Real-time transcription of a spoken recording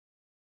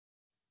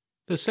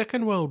The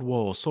Second World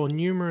War saw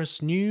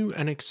numerous new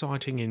and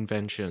exciting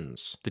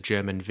inventions. The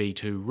German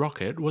V-2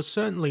 rocket was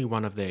certainly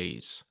one of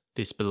these.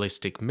 This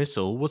ballistic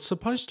missile was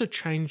supposed to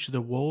change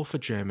the war for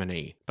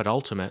Germany, but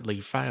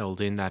ultimately failed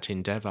in that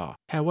endeavour.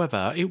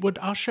 However, it would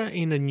usher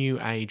in a new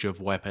age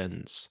of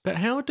weapons. But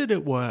how did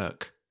it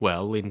work?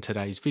 Well, in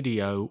today's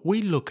video,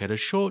 we look at a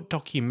short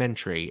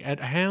documentary at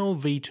how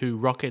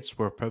V-2 rockets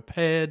were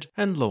prepared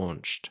and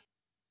launched.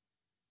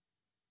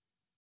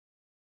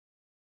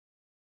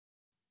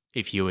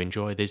 If you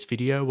enjoy this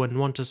video and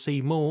want to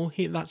see more,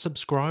 hit that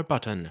subscribe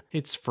button.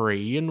 It's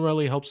free and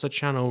really helps the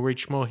channel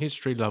reach more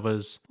history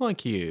lovers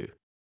like you.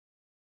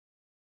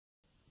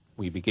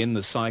 We begin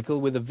the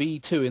cycle with a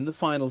V-2 in the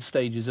final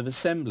stages of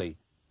assembly.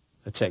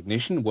 A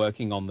technician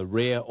working on the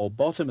rear or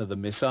bottom of the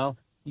missile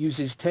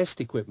uses test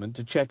equipment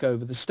to check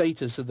over the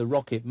status of the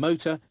rocket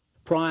motor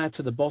prior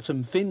to the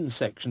bottom fin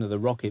section of the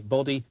rocket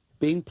body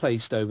being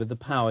placed over the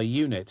power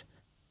unit.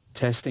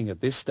 Testing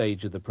at this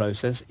stage of the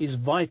process is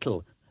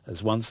vital,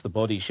 as once the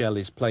body shell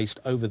is placed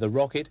over the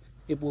rocket,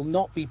 it will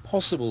not be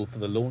possible for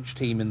the launch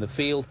team in the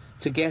field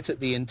to get at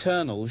the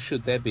internals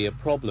should there be a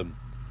problem.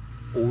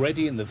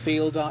 Already in the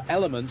field are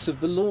elements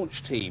of the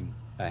launch team.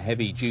 A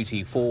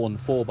heavy-duty Fawn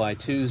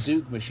 4x2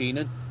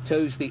 Zugmaschine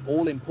tows the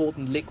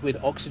all-important liquid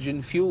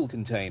oxygen fuel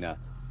container.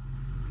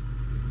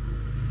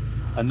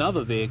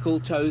 Another vehicle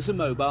tows a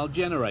mobile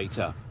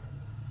generator.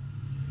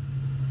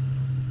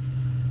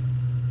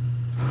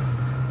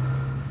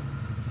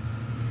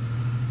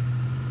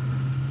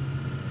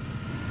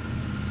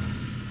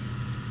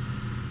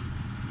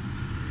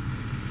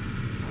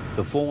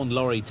 The Fawn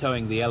lorry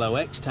towing the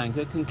LOX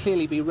tanker can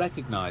clearly be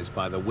recognised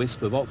by the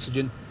wisp of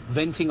oxygen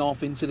venting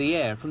off into the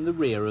air from the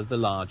rear of the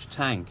large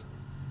tank.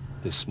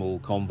 This small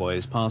convoy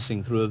is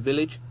passing through a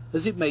village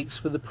as it makes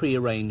for the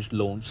pre-arranged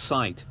launch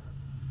site.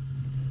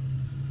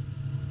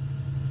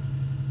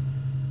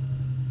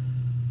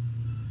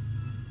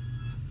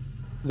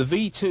 The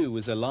V-2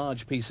 was a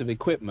large piece of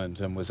equipment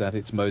and was at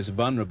its most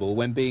vulnerable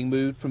when being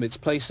moved from its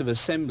place of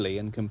assembly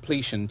and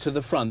completion to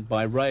the front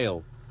by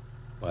rail.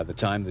 By the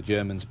time the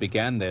Germans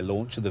began their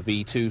launch of the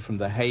V-2 from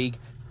The Hague,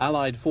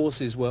 Allied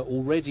forces were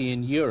already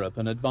in Europe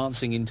and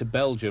advancing into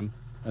Belgium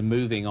and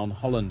moving on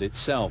Holland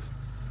itself.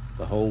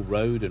 The whole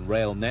road and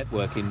rail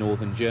network in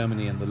northern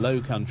Germany and the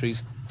Low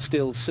Countries,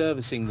 still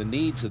servicing the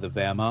needs of the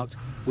Wehrmacht,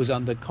 was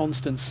under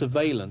constant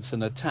surveillance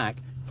and attack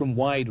from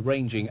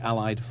wide-ranging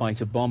Allied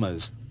fighter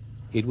bombers.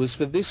 It was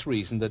for this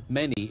reason that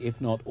many, if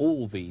not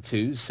all,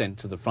 V-2s sent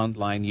to the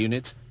frontline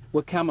units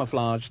were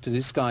camouflaged to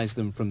disguise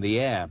them from the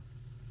air.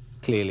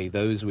 Clearly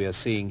those we are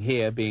seeing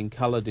here being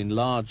coloured in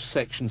large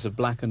sections of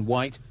black and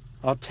white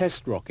are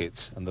test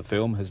rockets, and the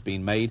film has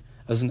been made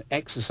as an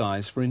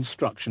exercise for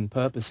instruction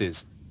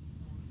purposes.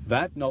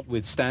 That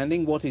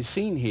notwithstanding, what is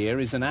seen here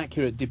is an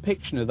accurate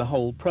depiction of the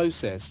whole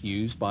process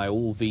used by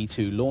all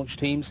V-2 launch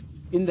teams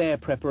in their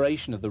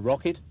preparation of the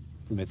rocket,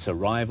 from its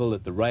arrival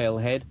at the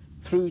railhead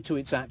through to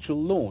its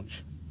actual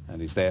launch,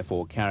 and is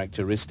therefore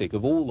characteristic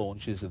of all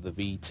launches of the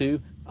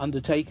V-2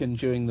 undertaken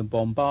during the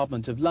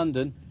bombardment of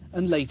London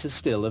and later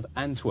still of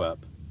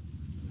Antwerp.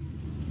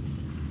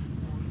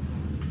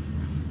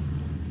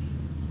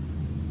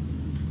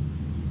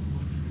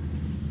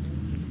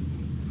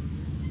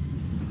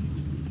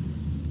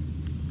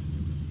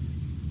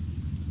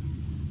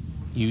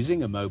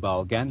 Using a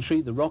mobile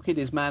gantry, the rocket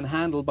is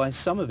manhandled by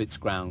some of its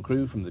ground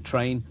crew from the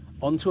train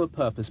onto a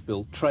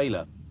purpose-built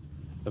trailer.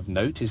 Of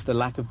note is the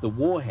lack of the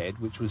warhead,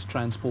 which was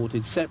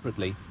transported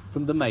separately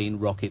from the main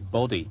rocket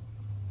body.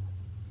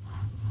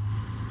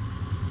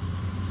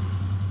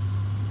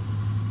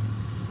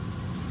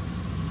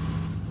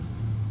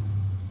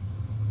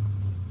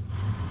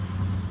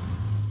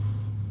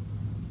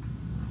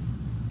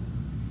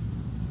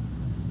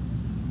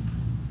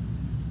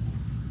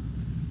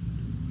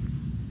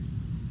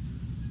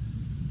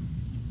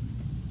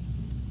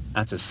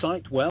 At a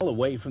site well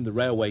away from the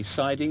railway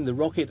siding, the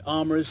rocket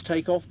armourers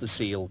take off the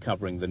seal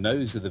covering the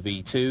nose of the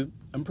V-2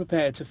 and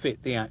prepare to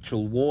fit the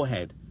actual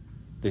warhead.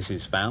 This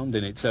is found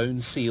in its own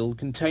sealed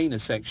container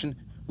section,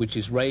 which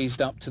is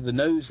raised up to the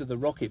nose of the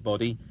rocket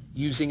body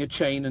using a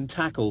chain and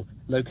tackle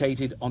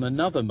located on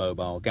another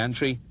mobile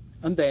gantry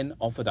and then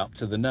offered up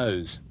to the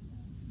nose.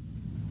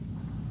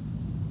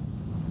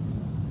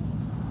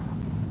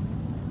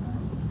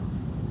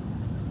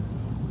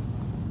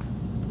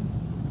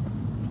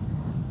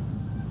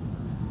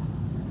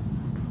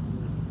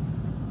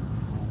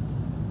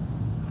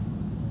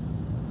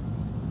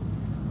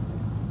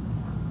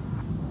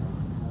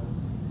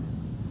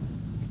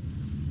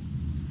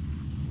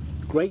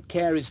 Great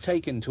care is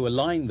taken to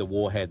align the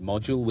warhead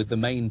module with the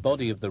main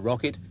body of the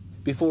rocket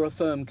before a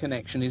firm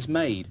connection is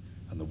made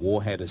and the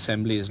warhead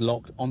assembly is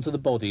locked onto the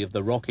body of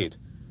the rocket.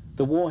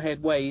 The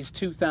warhead weighs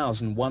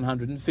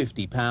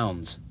 2,150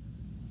 pounds.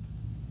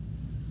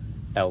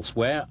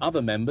 Elsewhere,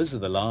 other members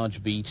of the large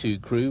V-2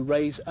 crew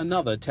raise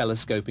another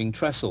telescoping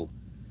trestle.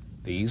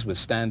 These were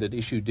standard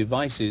issue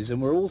devices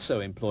and were also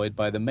employed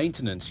by the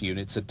maintenance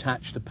units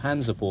attached to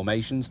panzer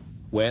formations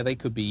where they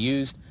could be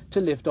used to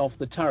lift off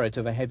the turret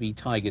of a heavy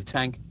Tiger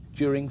tank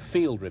during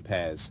field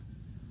repairs.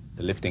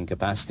 The lifting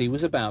capacity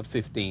was about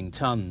 15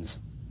 tons.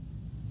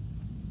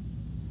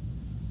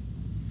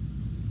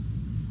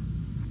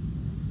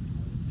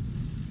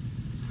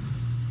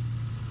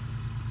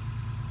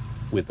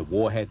 With the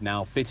warhead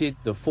now fitted,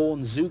 the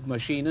Vorn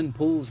Zugmaschinen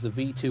pulls the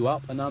V-2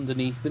 up and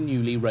underneath the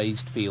newly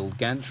raised field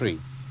gantry.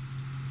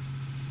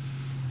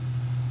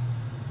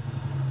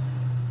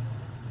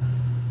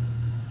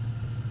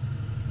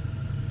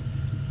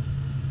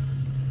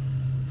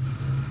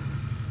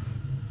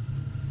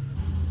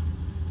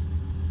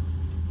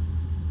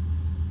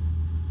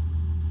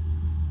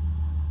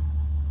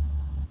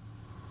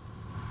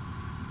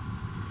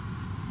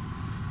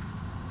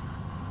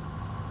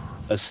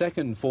 A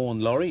second Vorn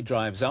lorry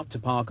drives up to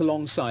park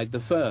alongside the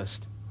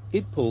first.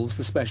 It pulls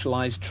the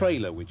specialised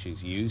trailer which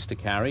is used to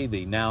carry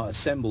the now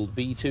assembled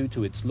V-2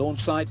 to its launch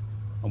site,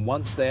 and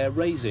once there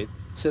raise it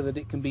so that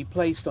it can be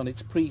placed on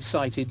its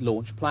pre-sited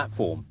launch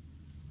platform.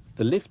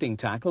 The lifting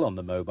tackle on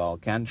the mobile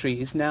gantry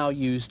is now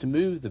used to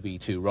move the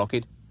V-2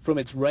 rocket from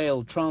its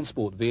rail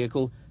transport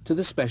vehicle to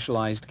the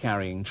specialised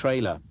carrying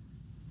trailer.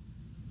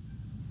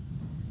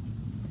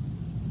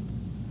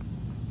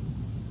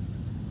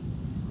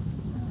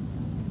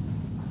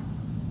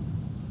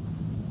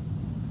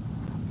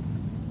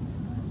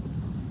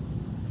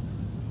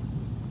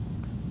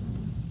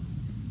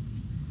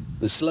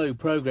 The slow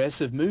progress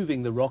of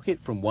moving the rocket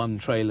from one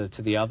trailer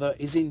to the other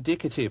is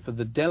indicative of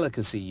the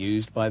delicacy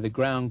used by the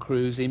ground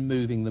crews in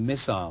moving the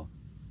missile.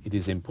 It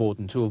is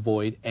important to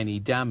avoid any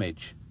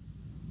damage.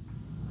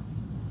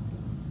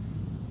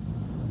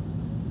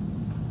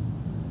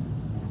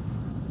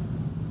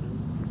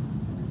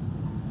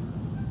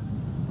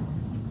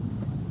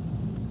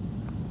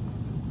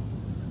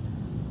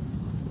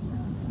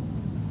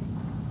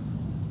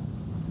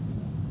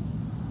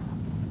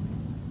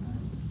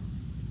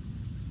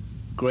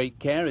 Great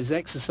care is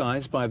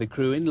exercised by the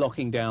crew in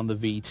locking down the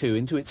V-2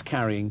 into its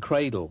carrying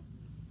cradle.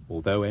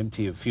 Although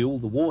empty of fuel,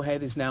 the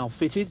warhead is now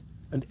fitted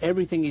and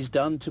everything is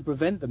done to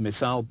prevent the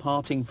missile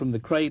parting from the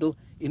cradle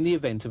in the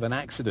event of an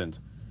accident.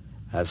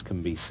 As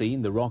can be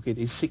seen, the rocket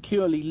is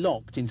securely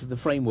locked into the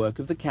framework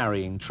of the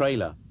carrying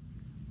trailer.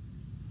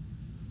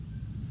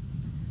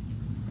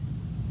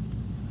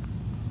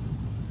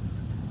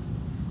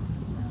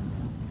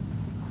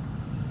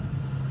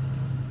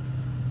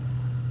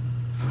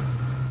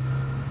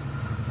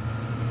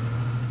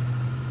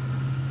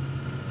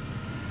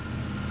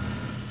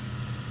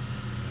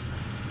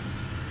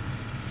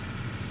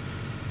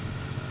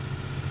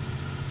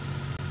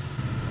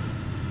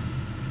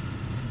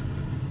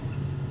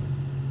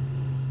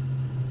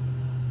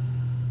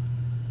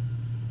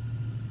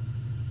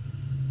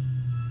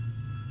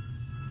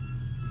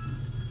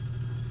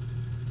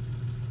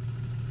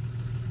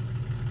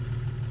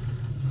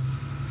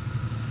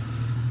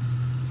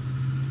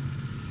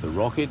 The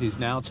rocket is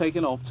now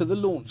taken off to the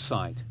launch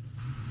site.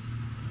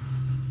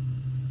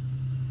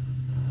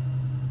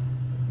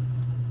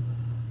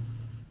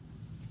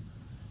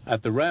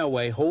 At the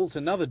railway halt,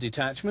 another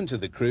detachment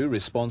of the crew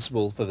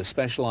responsible for the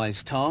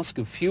specialised task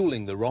of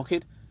fuelling the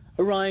rocket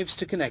arrives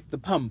to connect the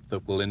pump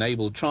that will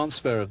enable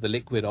transfer of the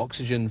liquid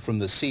oxygen from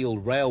the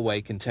sealed railway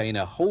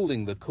container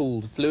holding the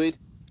cooled fluid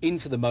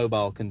into the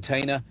mobile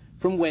container,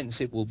 from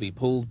whence it will be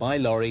pulled by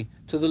lorry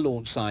to the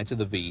launch site of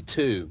the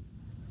V-2.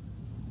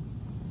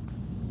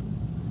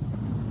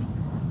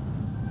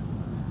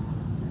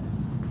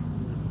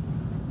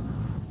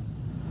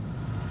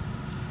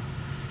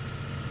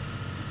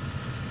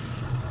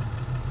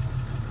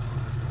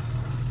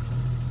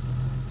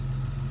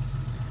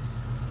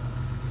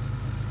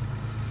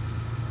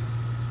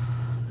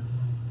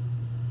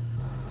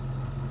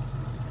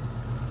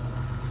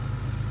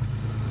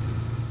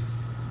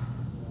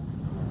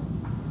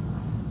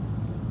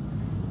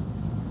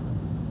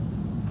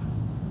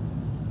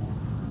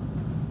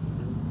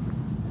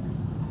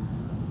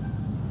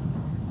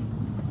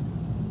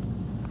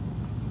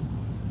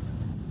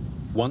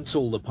 Once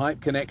all the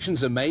pipe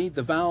connections are made,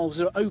 the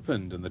valves are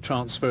opened and the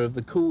transfer of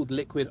the cooled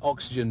liquid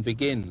oxygen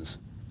begins.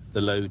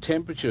 The low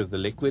temperature of the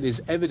liquid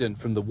is evident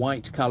from the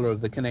white colour of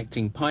the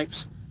connecting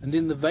pipes and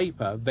in the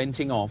vapour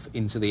venting off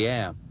into the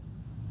air.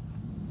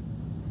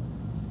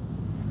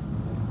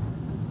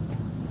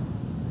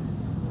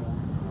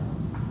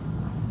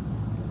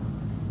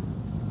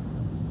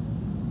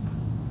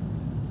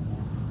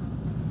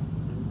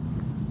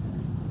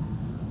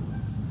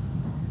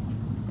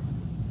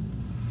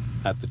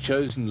 At the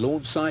chosen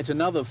launch site,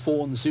 another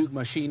Vorn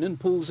Zugmaschinen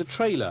pulls a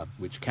trailer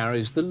which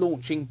carries the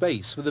launching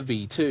base for the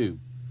V-2.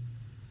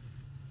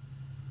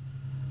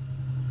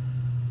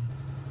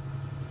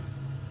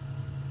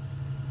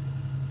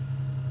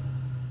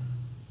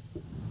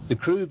 The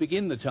crew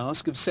begin the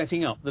task of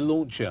setting up the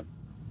launcher.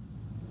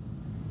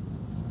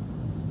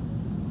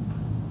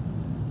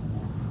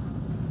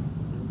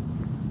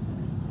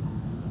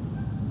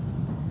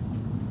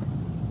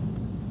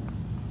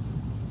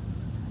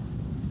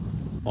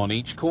 On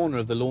each corner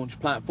of the launch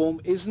platform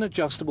is an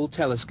adjustable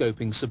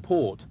telescoping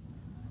support.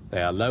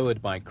 They are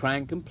lowered by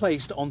crank and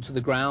placed onto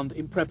the ground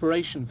in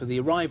preparation for the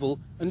arrival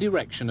and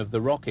erection of the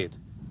rocket.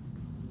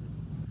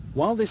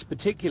 While this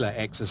particular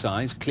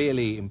exercise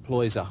clearly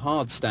employs a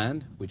hard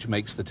stand, which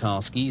makes the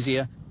task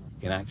easier,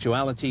 in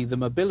actuality the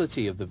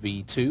mobility of the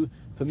V-2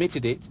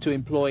 permitted it to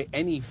employ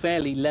any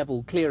fairly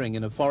level clearing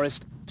in a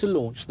forest to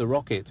launch the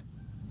rocket.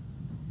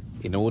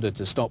 In order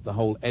to stop the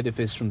whole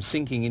edifice from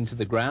sinking into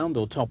the ground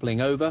or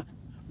toppling over,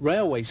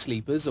 railway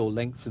sleepers or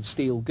lengths of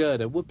steel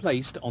girder were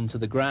placed onto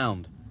the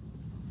ground.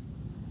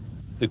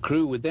 The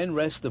crew would then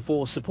rest the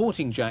 4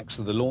 supporting jacks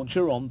of the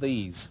launcher on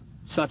these.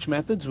 Such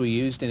methods were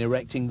used in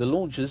erecting the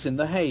launchers in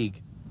The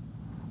Hague.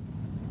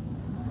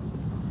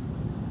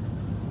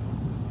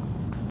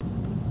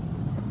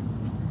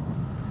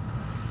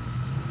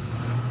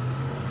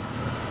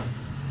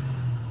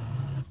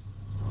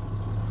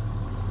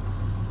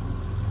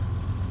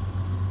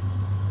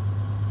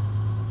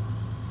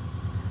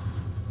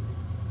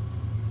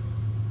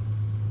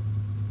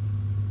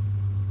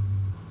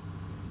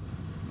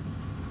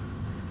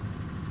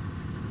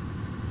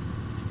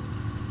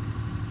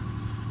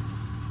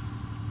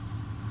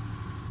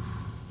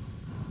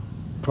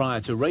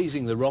 Prior to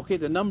raising the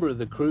rocket, a number of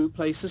the crew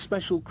place a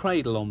special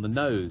cradle on the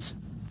nose.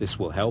 This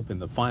will help in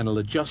the final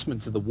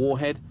adjustment to the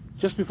warhead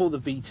just before the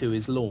V-2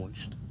 is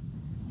launched.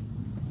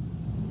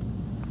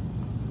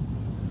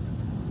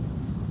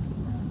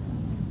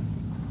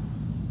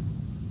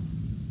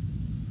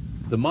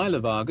 The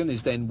Milowagen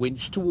is then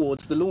winched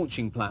towards the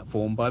launching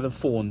platform by the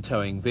Fawn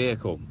towing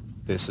vehicle.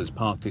 This has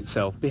parked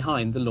itself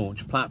behind the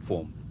launch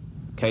platform.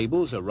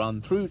 Cables are run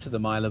through to the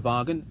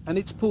Milowagen and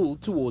it's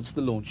pulled towards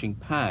the launching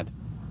pad.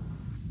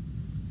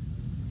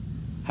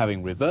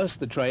 Having reversed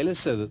the trailer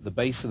so that the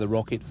base of the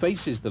rocket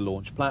faces the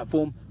launch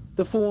platform,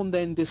 the Fawn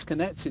then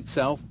disconnects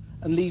itself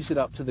and leaves it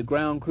up to the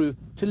ground crew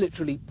to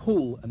literally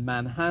pull and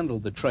manhandle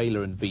the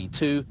trailer and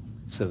V-2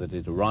 so that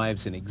it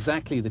arrives in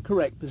exactly the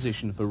correct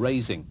position for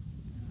raising.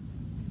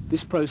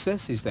 This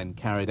process is then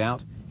carried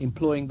out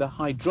employing the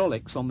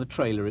hydraulics on the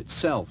trailer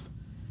itself.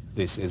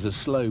 This is a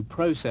slow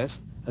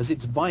process as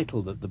it's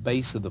vital that the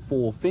base of the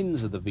 4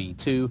 fins of the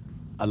V-2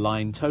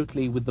 align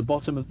totally with the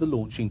bottom of the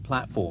launching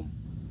platform.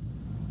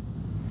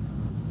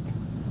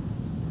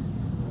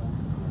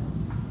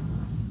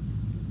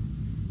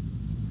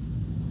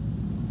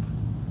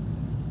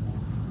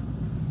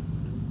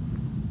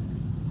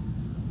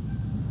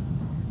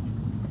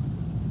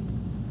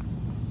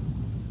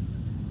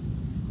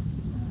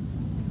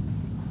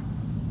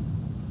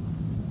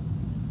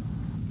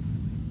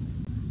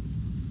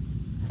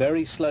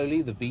 Very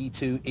slowly, the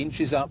V-2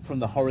 inches up from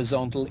the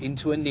horizontal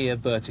into a near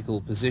vertical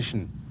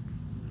position.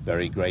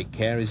 Very great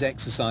care is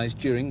exercised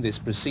during this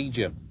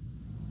procedure.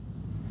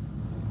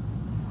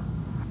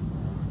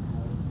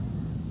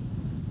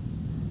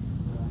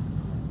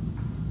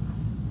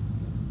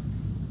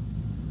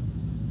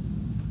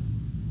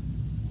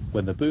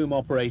 When the boom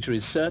operator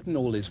is certain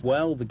all is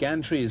well, the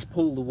gantry is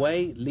pulled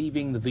away,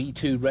 leaving the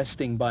V-2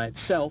 resting by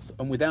itself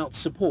and without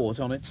support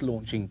on its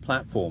launching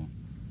platform.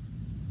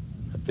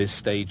 At this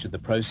stage of the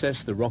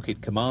process, the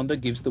rocket commander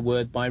gives the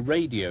word by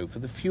radio for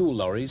the fuel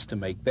lorries to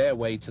make their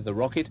way to the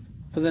rocket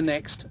for the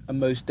next and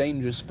most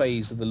dangerous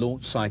phase of the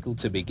launch cycle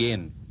to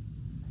begin.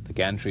 The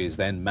gantry is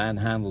then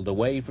manhandled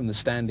away from the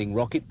standing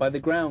rocket by the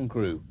ground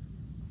crew.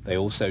 They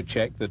also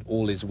check that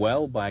all is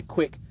well by a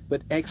quick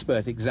but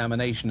expert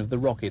examination of the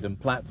rocket and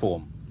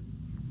platform.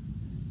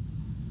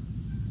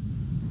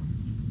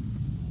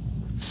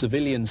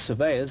 Civilian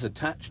surveyors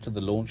attached to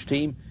the launch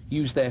team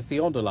use their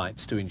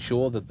theodolites to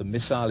ensure that the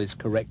missile is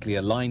correctly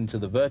aligned to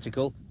the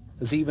vertical,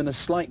 as even a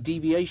slight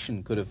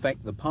deviation could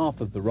affect the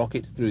path of the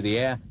rocket through the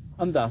air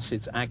and thus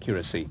its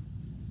accuracy.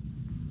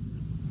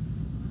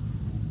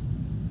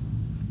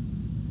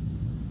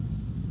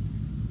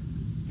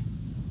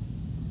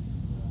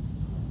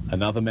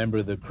 Another member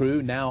of the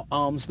crew now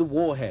arms the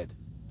warhead.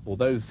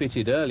 Although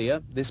fitted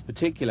earlier, this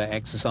particular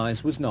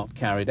exercise was not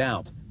carried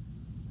out.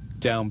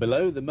 Down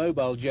below, the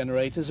mobile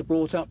generators are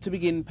brought up to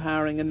begin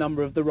powering a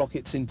number of the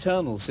rocket's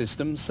internal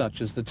systems,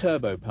 such as the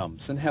turbo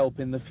pumps, and help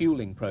in the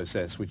fueling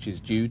process, which is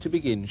due to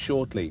begin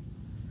shortly.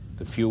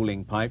 The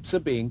fueling pipes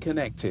are being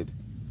connected.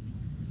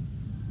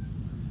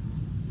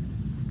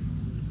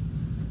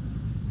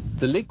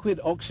 The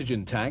liquid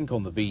oxygen tank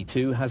on the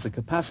V-2 has a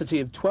capacity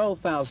of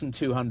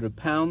 12,200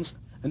 pounds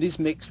and is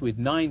mixed with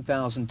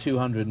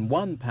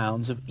 9,201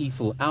 pounds of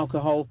ethyl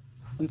alcohol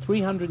and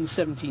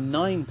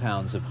 379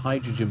 pounds of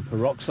hydrogen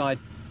peroxide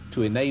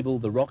to enable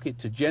the rocket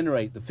to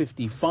generate the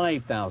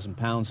 55,000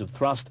 pounds of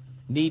thrust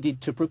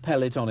needed to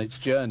propel it on its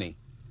journey.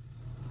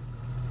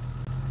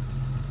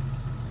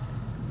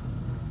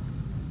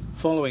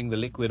 Following the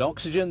liquid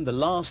oxygen, the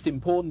last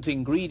important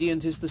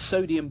ingredient is the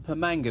sodium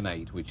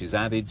permanganate, which is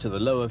added to the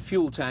lower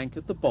fuel tank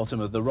at the bottom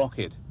of the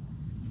rocket.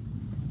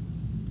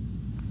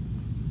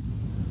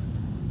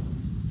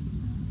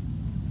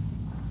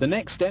 The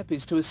next step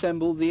is to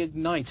assemble the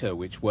igniter,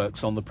 which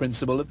works on the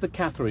principle of the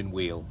Catherine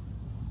wheel.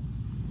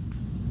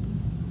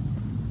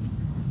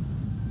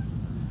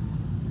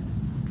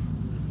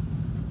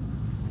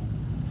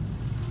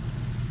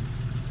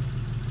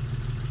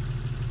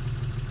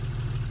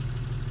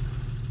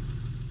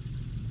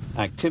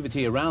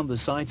 Activity around the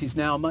site is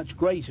now much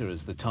greater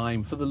as the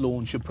time for the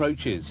launch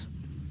approaches.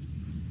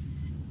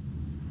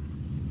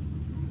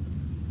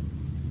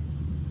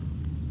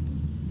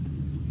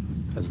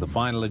 As the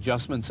final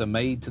adjustments are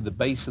made to the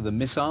base of the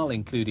missile,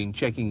 including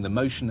checking the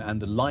motion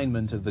and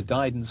alignment of the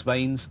guidance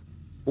vanes,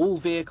 all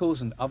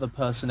vehicles and other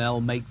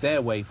personnel make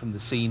their way from the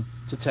scene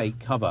to take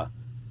cover.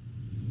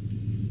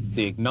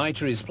 The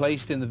igniter is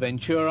placed in the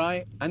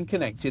venturi and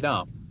connected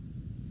up.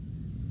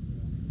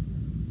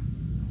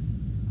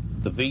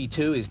 The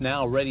V-2 is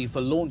now ready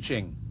for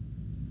launching.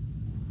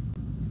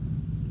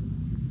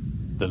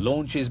 The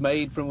launch is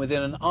made from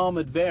within an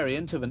armoured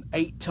variant of an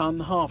 8-ton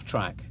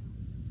half-track.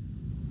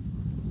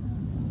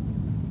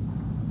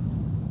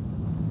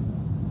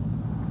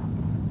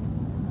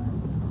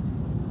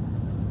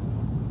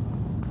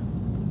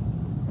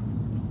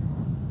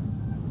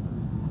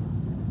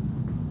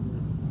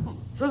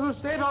 Schüssel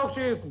steht,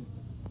 aufschießen.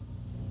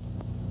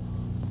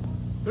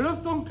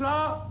 Belüftung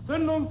klar,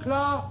 Zündung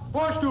klar,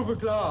 Vorstufe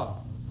klar.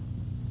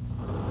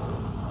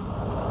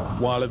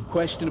 While of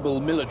questionable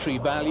military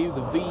value,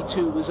 the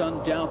V-2 was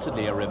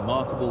undoubtedly a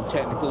remarkable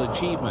technical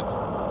achievement.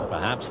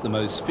 Perhaps the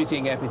most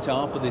fitting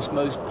epitaph for this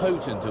most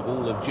potent of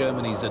all of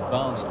Germany's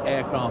advanced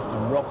aircraft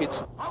and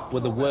rockets were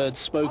the words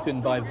spoken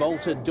by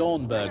Walter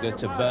Dornberger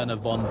to Werner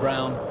von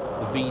Braun,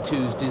 the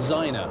V-2's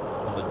designer,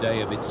 on the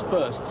day of its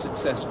first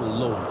successful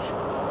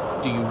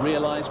launch. Do you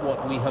realize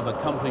what we have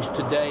accomplished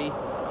today?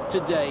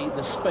 Today,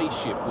 the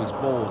spaceship was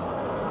born.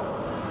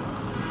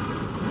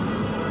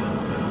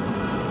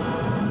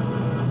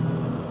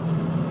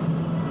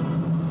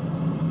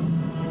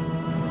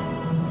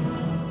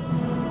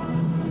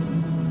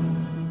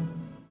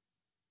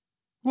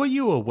 Were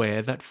you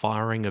aware that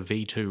firing a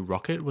V-2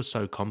 rocket was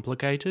so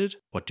complicated?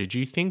 What did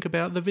you think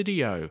about the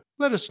video?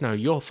 Let us know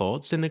your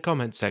thoughts in the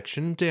comment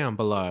section down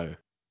below.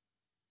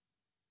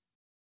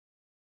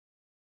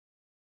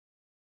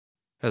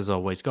 As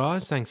always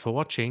guys, thanks for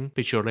watching.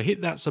 Be sure to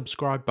hit that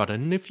subscribe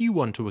button if you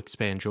want to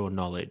expand your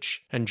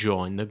knowledge and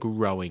join the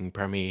growing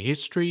Premier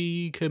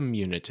History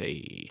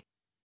community.